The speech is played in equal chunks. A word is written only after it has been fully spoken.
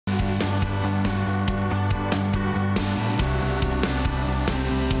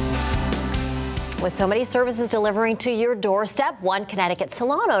With so many services delivering to your doorstep, one Connecticut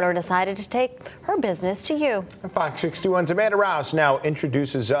salon owner decided to take her business to you. Fox 61's Amanda Raus now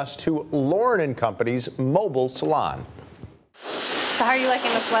introduces us to Lauren & Company's mobile salon. So how are you liking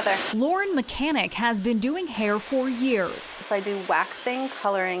this weather? Lauren Mechanic has been doing hair for years. So I do waxing,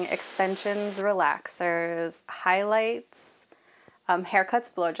 coloring, extensions, relaxers, highlights,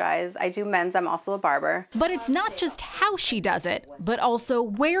 haircuts, blow dries. I do men's. I'm also a barber. But it's not just how she does it, but also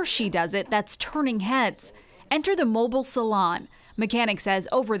where she does it that's turning heads. Enter the mobile salon. Mechanic says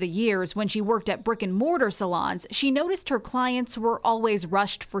over the years, when she worked at brick-and-mortar salons, she noticed her clients were always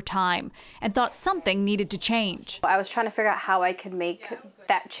rushed for time and thought something needed to change. I was trying to figure out how I could make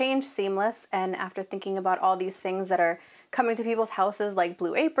that change seamless, and after thinking about all these things that are coming to people's houses like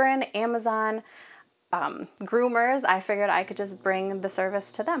Blue Apron, Amazon, groomers, I figured I could just bring the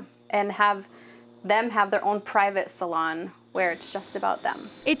service to them and have them have their own private salon where it's just about them.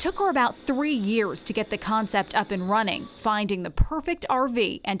 It took her about 3 years to get the concept up and running, finding the perfect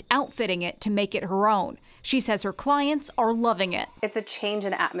RV and outfitting it to make it her own. She says her clients are loving it. It's a change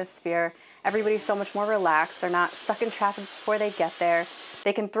in atmosphere. Everybody's so much more relaxed. They're not stuck in traffic before they get there.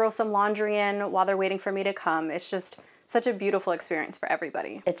 They can throw some laundry in while they're waiting for me to come. It's just such a beautiful experience for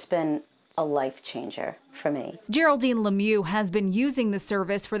everybody. It's been a life changer for me. Geraldine Lemieux has been using the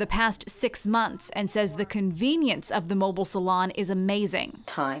service for the past 6 months and says the convenience of the mobile salon is amazing.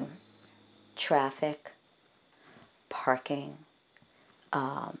 Time, traffic, parking,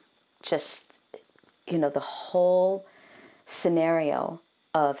 just, you know, the whole scenario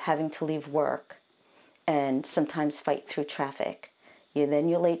of having to leave work and sometimes fight through traffic. Then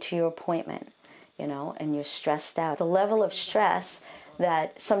you're late to your appointment, you know, and you're stressed out. The level of stress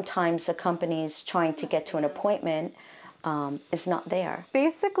that sometimes a company's trying to get to an appointment is not there.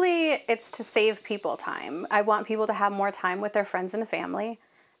 Basically, it's to save people time. I want people to have more time with their friends and family,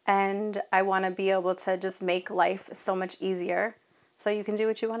 and I want to be able to just make life so much easier so you can do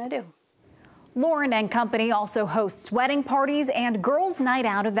what you want to do. Lauren & Company also hosts wedding parties and girls' night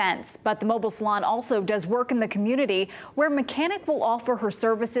out events. But the mobile salon also does work in the community, where Mechanic will offer her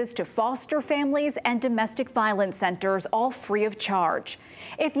services to foster families and domestic violence centers, all free of charge.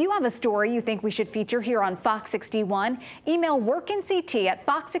 If you have a story you think we should feature here on Fox 61, email WorkinCT at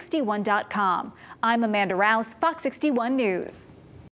fox61.com. I'm Amanda Raus, Fox 61 News.